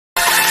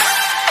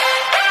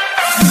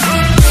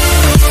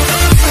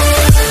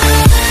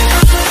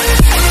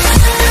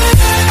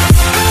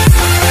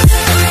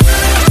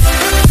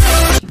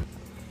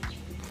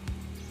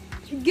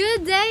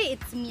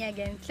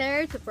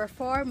there to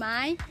perform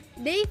my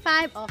day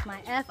 5 of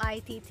my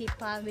FITT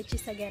plan, which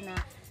is again a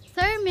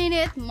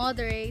 30-minute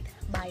moderate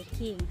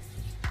biking.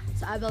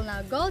 So I will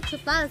now go to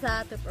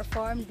Plaza to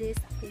perform this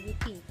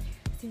activity.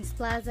 Since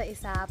Plaza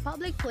is a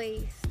public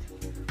place,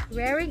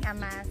 wearing a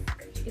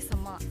mask is a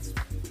must.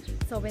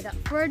 So without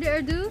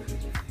further ado,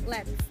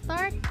 let's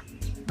start.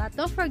 But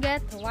don't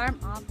forget to warm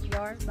up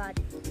your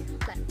body.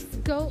 Let's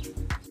go!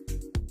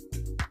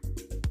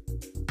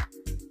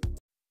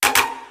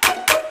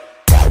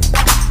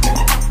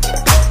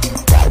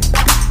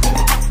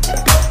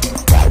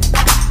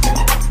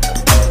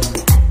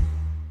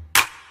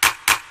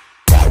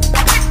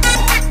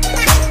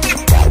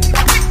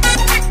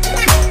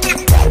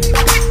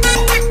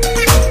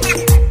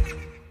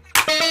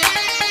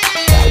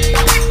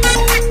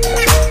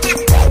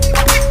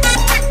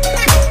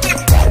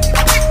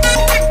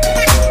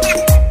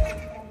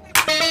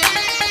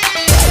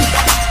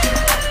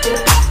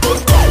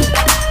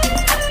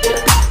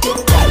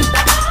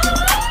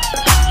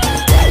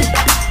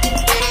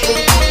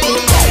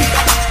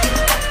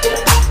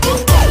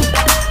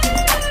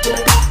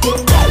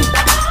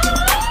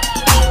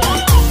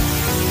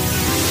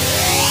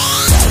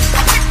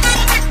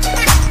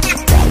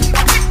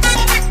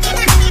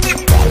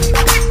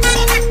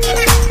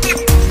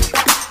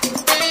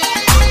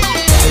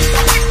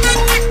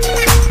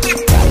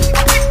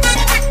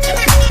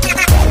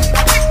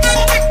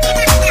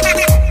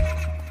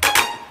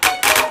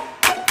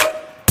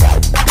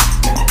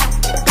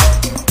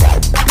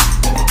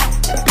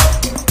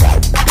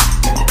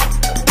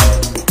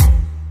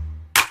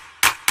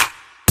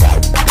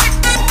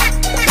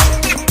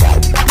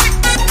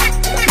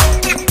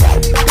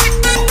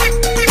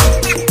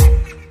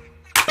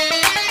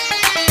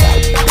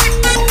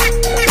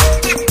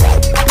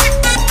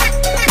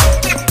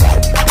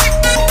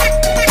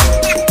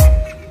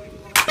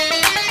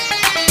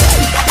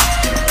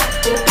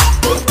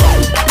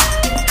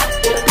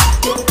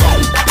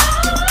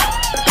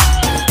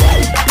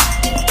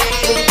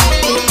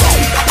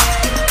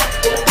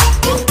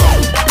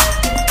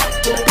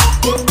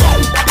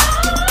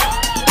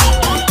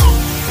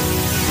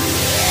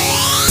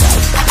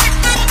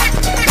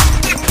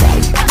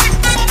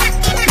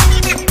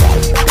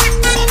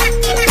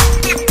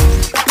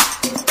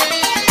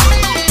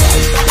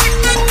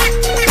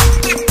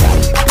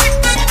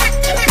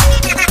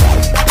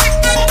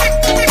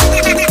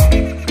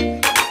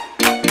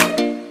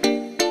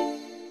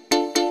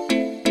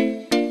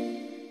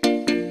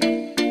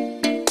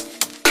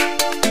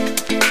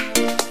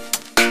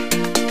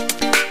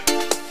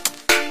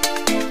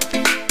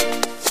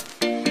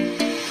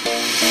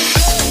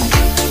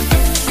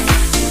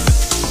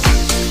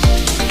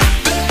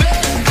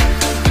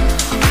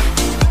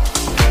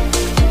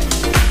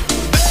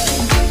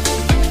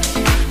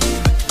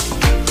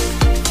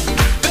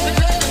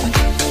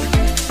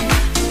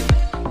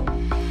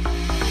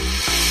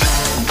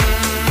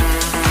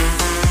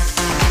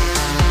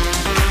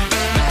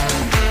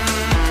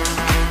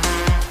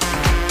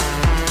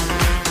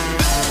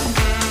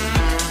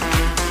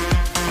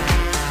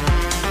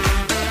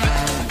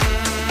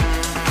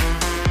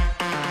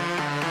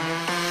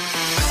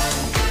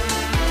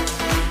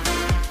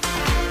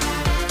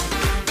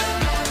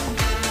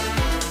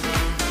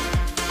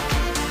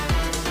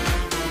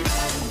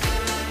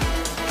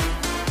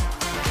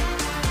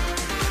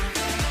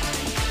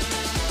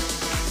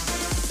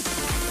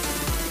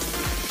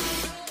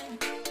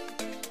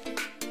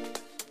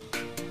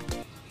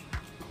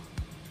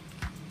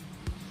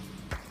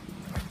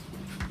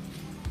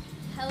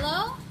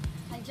 Hello,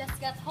 I just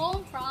got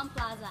home from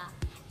Plaza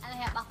and I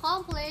have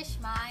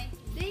accomplished my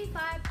day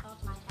 5 of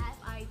my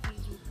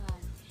FITT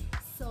plan.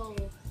 So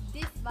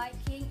this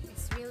biking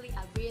is really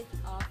a breath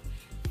of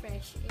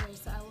fresh air,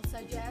 so I will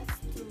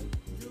suggest to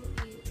do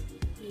it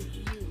with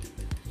you.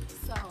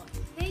 So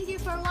thank you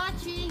for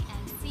watching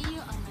and see you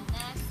on my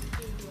next